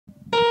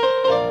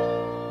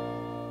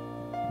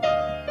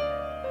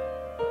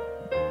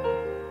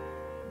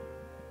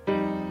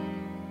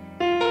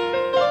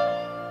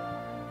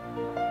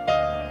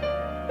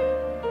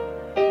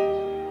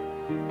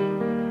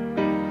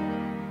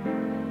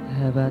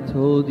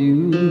told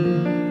you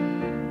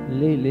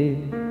lately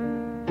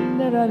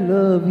that I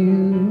love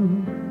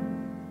you?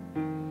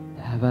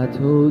 Have I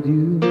told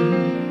you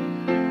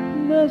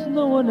there's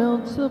no one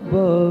else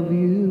above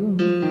you?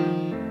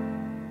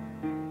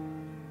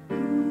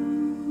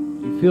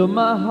 You fill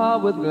my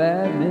heart with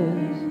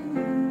gladness,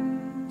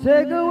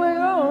 take away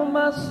all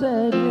my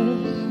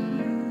sadness,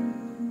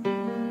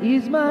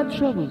 ease my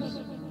troubles,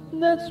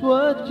 that's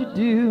what you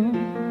do.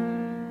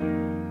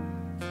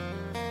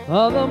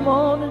 All the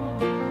morning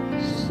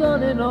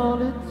sun in all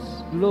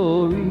its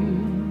glory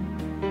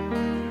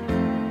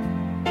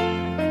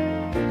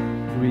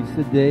greets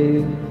the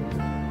day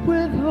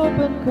with hope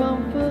and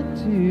comfort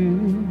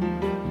too.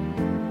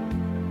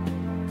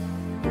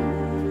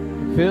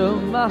 Fill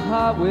my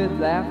heart with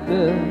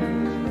laughter,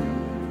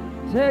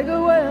 take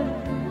away,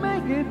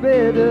 make it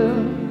better,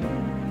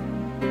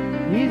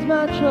 ease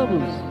my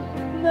troubles,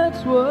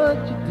 that's what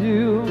you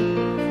do.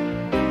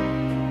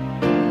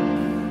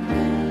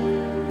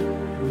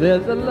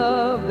 There's a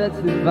love that's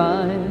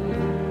divine,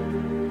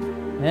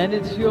 and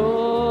it's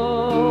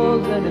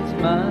yours and it's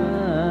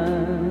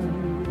mine,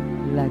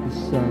 like the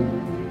sun.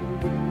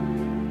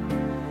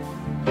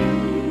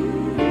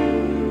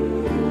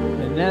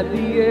 And at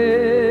the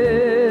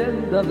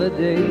end of the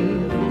day,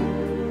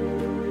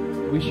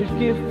 we should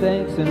give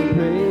thanks and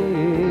pray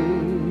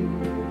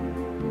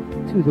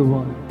to the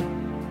one,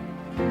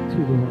 to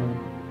the one.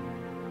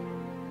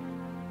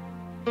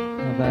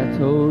 Have I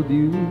told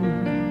you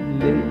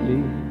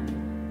lately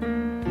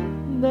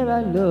that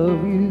I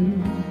love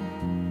you?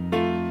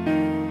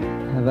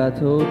 Have I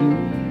told you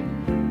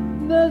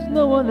there's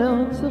no one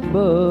else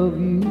above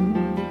you?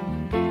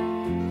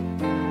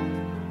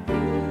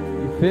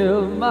 You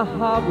fill my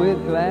heart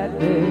with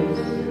gladness,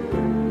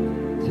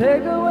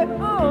 take away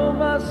all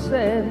my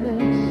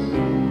sadness,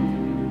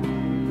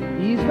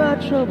 ease my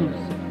troubles,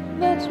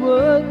 that's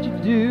what you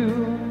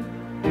do.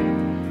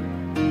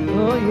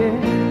 Oh yeah.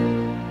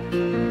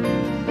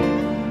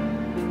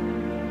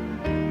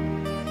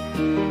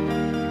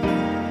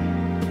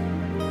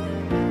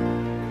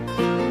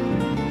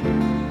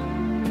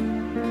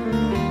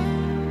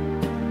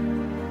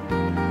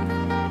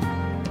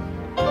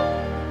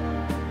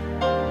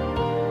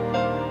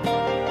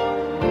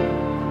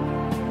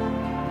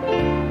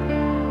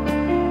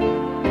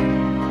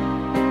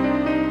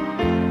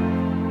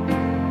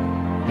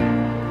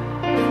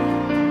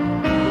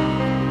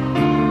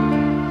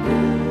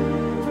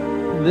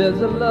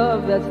 There's a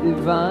love that's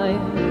divine,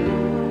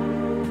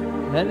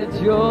 and it's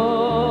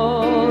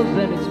yours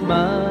and it's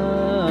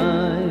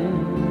mine,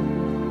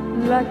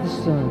 like the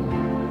sun.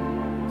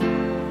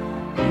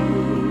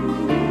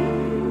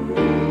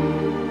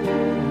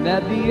 And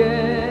at the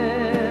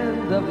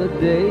end of the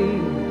day,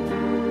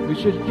 we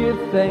should give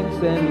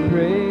thanks and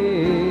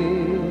pray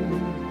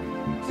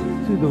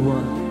to the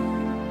one,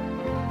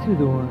 to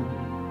the one.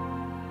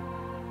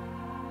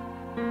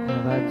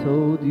 Have I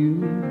told you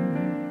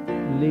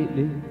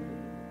lately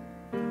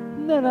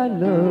that I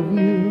love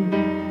you?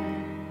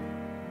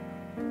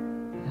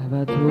 Have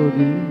I told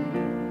you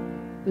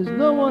there's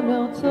no one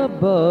else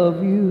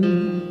above you?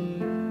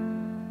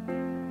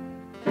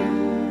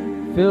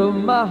 Fill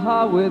my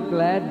heart with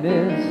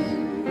gladness,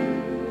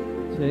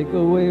 take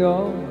away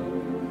all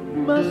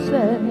my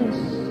sadness,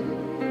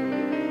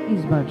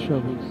 ease my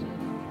troubles,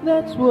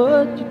 that's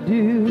what you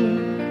do.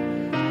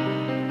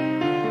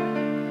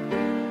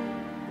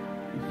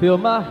 Fill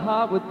my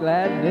heart with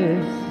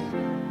gladness,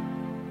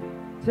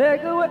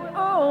 take away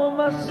all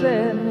my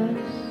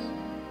sadness,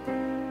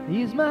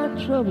 ease my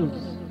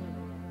troubles,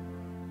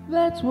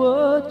 that's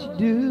what you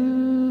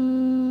do.